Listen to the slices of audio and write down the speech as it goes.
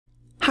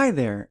Hi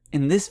there!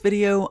 In this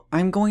video,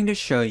 I'm going to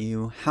show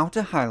you how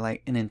to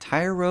highlight an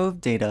entire row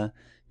of data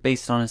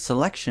based on a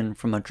selection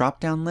from a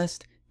drop-down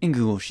list in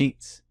Google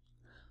Sheets.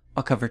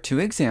 I'll cover two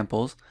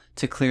examples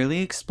to clearly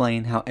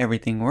explain how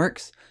everything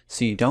works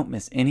so you don't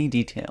miss any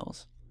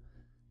details.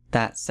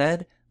 That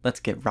said, let's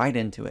get right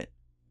into it.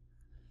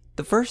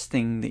 The first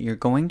thing that you're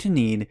going to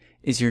need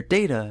is your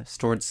data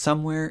stored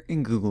somewhere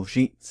in Google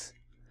Sheets.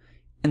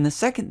 And the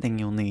second thing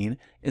you'll need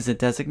is a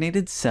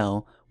designated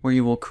cell where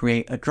you will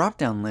create a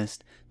drop-down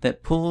list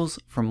that pulls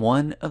from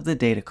one of the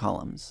data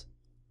columns.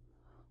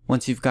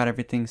 Once you've got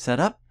everything set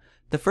up,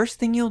 the first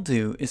thing you'll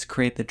do is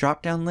create the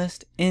drop-down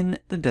list in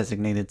the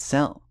designated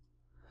cell.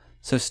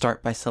 So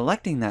start by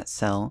selecting that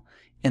cell,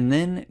 and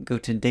then go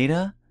to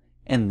Data,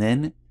 and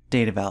then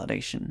Data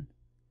Validation.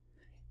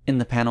 In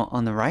the panel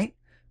on the right,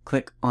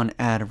 click on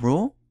Add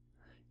Rule,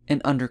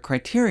 and under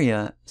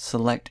Criteria,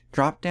 select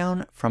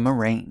Drop-down from a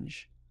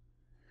range.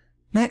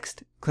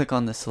 Next, click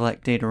on the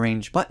Select Data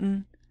Range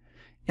button,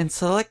 and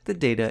select the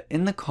data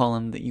in the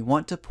column that you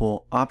want to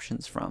pull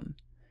options from,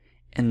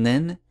 and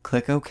then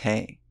click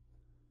OK.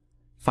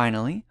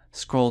 Finally,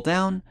 scroll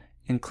down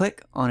and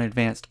click on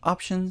Advanced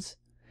Options,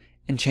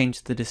 and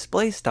change the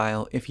display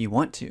style if you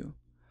want to.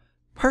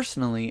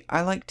 Personally,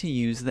 I like to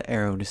use the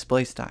arrow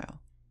display style.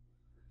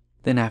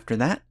 Then after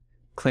that,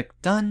 click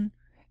Done,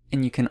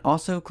 and you can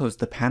also close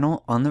the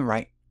panel on the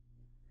right.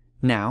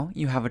 Now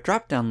you have a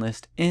drop-down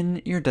list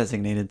in your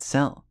designated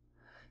cell.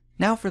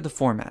 Now for the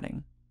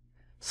formatting.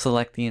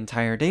 Select the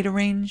entire data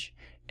range,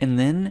 and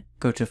then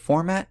go to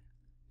Format,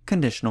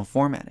 Conditional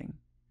Formatting.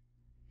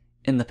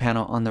 In the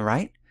panel on the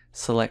right,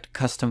 select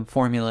Custom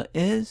Formula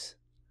Is,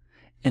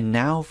 and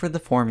now for the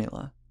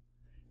formula.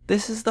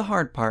 This is the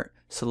hard part,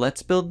 so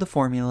let's build the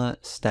formula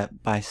step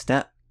by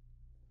step.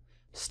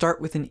 Start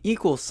with an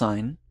equal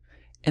sign,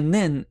 and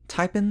then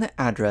type in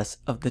the address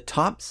of the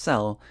top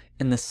cell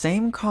in the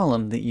same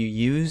column that you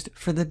used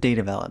for the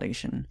data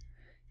validation.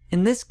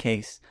 In this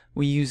case,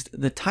 we used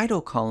the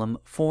title column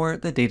for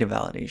the data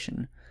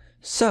validation.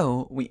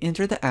 So we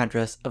enter the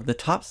address of the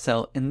top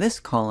cell in this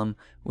column,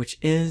 which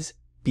is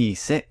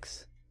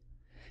B6.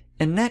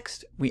 And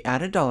next, we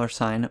add a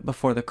 $sign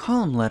before the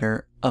column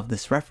letter of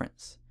this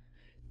reference.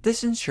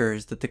 This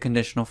ensures that the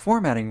conditional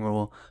formatting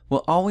rule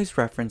will always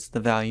reference the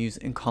values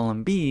in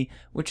column B,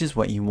 which is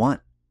what you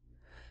want.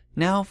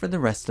 Now for the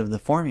rest of the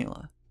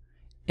formula.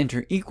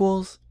 Enter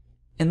equals,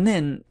 and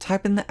then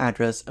type in the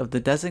address of the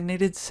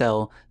designated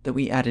cell that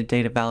we added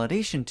data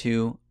validation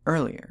to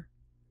earlier.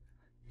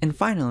 And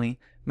finally,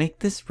 make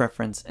this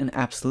reference an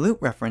absolute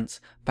reference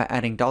by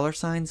adding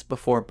 $signs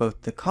before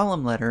both the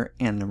column letter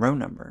and the row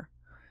number.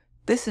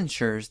 This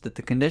ensures that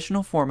the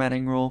conditional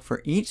formatting rule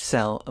for each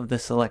cell of the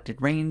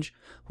selected range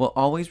will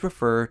always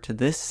refer to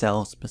this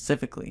cell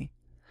specifically.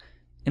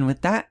 And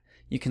with that,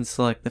 you can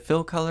select the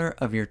fill color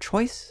of your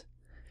choice,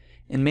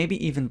 and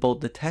maybe even bold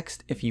the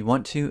text if you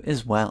want to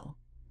as well.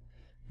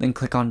 Then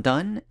click on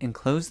Done and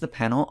close the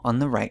panel on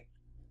the right.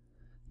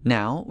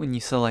 Now, when you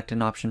select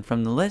an option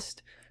from the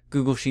list,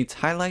 Google Sheets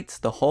highlights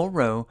the whole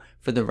row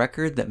for the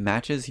record that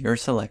matches your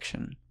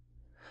selection.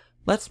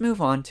 Let's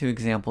move on to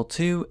example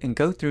 2 and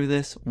go through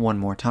this one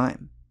more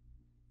time.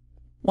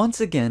 Once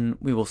again,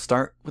 we will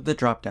start with the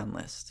drop-down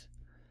list.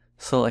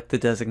 Select the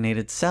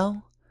designated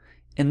cell,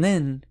 and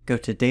then go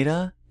to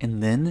Data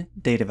and then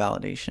Data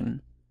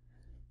Validation.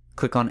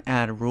 Click on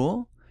Add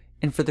Rule,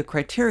 and for the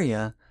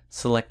criteria,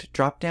 select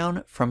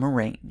Drop-down from a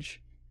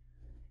range.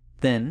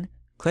 Then,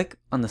 click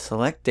on the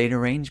Select Data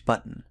Range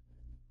button.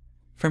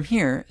 From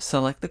here,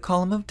 select the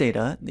column of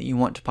data that you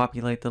want to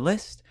populate the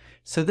list,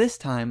 so this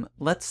time,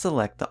 let's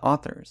select the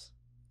authors.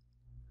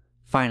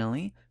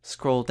 Finally,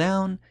 scroll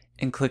down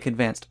and click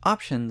Advanced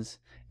Options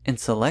and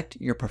select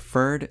your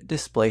preferred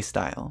display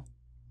style.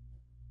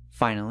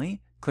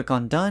 Finally, click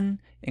on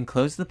Done and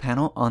close the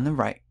panel on the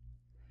right.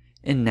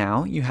 And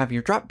now you have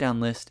your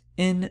drop-down list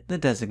in the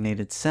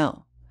designated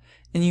cell.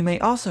 And you may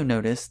also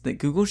notice that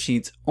Google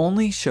Sheets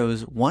only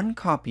shows one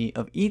copy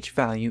of each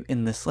value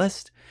in this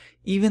list,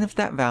 even if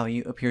that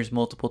value appears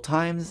multiple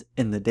times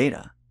in the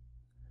data.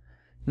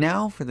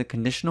 Now for the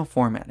conditional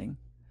formatting.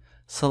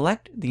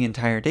 Select the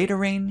entire data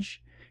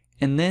range,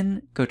 and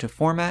then go to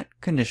Format,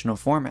 Conditional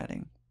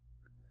Formatting.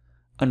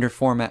 Under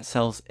Format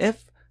Cells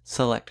If,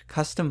 select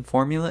Custom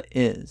Formula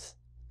Is.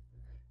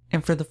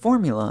 And for the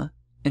formula,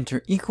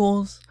 enter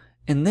equals,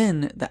 and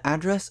then the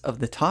address of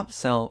the top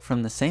cell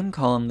from the same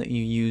column that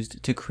you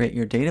used to create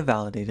your data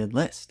validated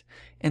list.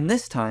 And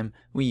this time,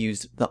 we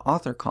used the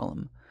author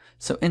column.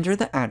 So enter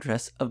the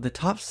address of the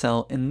top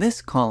cell in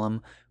this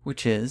column,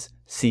 which is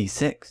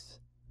C6.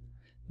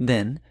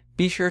 Then,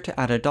 be sure to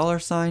add a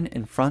 $sign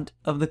in front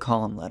of the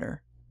column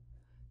letter.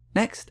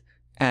 Next,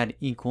 add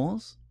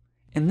equals,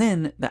 and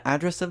then the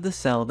address of the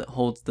cell that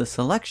holds the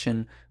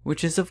selection,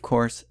 which is of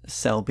course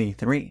cell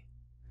B3.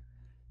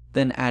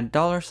 Then add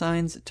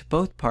 $signs to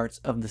both parts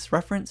of this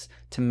reference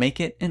to make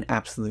it an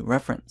absolute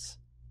reference.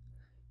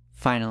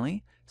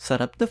 Finally,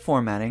 set up the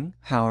formatting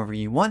however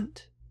you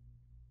want,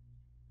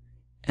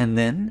 and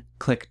then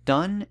click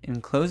Done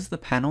and close the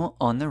panel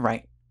on the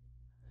right.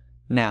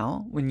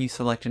 Now, when you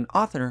select an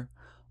author,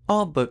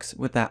 all books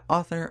with that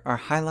author are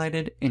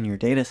highlighted in your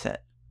dataset.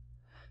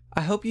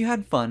 I hope you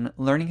had fun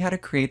learning how to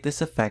create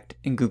this effect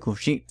in Google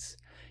Sheets.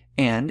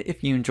 And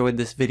if you enjoyed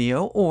this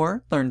video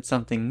or learned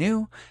something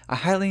new, I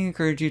highly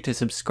encourage you to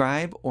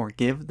subscribe or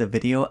give the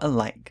video a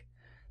like.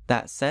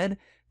 That said,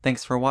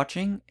 thanks for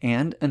watching,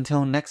 and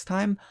until next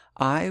time,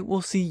 I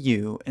will see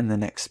you in the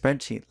next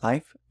Spreadsheet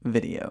Life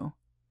video.